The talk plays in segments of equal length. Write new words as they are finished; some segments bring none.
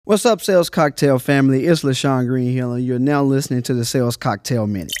What's up, Sales Cocktail family? It's LaShawn Greenhill, and you're now listening to the Sales Cocktail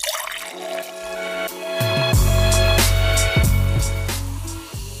Minute.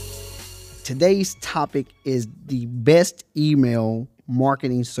 Today's topic is the best email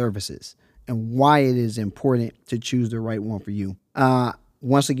marketing services and why it is important to choose the right one for you.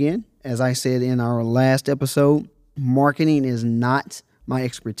 Once again, as I said in our last episode, marketing is not my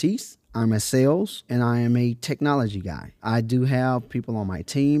expertise. I'm a sales and I am a technology guy. I do have people on my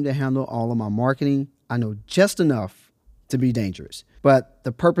team that handle all of my marketing. I know just enough to be dangerous. But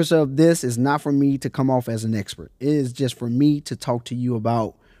the purpose of this is not for me to come off as an expert. It is just for me to talk to you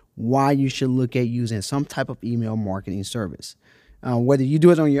about why you should look at using some type of email marketing service. Whether you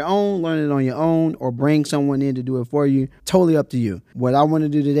do it on your own, learn it on your own, or bring someone in to do it for you, totally up to you. What I want to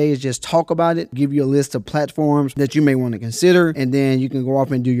do today is just talk about it, give you a list of platforms that you may want to consider, and then you can go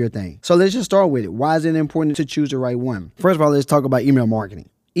off and do your thing. So let's just start with it. Why is it important to choose the right one? First of all, let's talk about email marketing.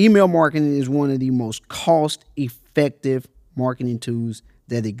 Email marketing is one of the most cost-effective marketing tools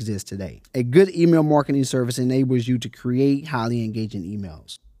that exist today. A good email marketing service enables you to create highly engaging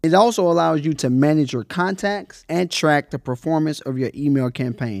emails. It also allows you to manage your contacts and track the performance of your email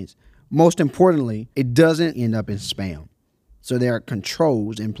campaigns. Most importantly, it doesn't end up in spam. So there are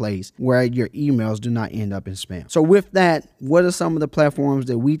controls in place where your emails do not end up in spam. So with that, what are some of the platforms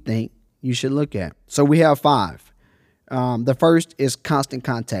that we think you should look at? So we have 5. The first is Constant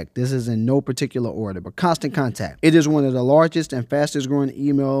Contact. This is in no particular order, but Constant Contact. It is one of the largest and fastest growing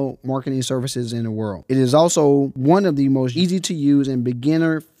email marketing services in the world. It is also one of the most easy to use and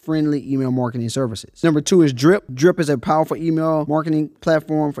beginner-friendly email marketing services. Number 2 is Drip. Drip is a powerful email marketing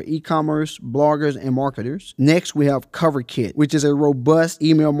platform for e-commerce, bloggers, and marketers. Next, we have CoverKit, which is a robust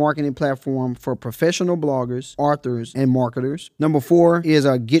email marketing platform for professional bloggers, authors, and marketers. Number 4 is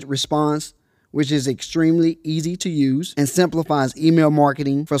GetResponse, which is extremely easy to use and simplifies email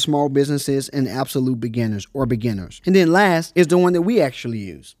marketing for small businesses and absolute beginners. And then last is the one that we actually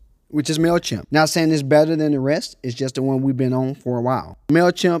use, which is MailChimp. Not saying it's better than the rest, it's just the one we've been on for a while.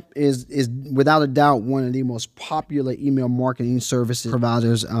 MailChimp is without a doubt one of the most popular email marketing services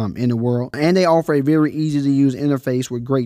providers in the world. And they offer a very easy to use interface with great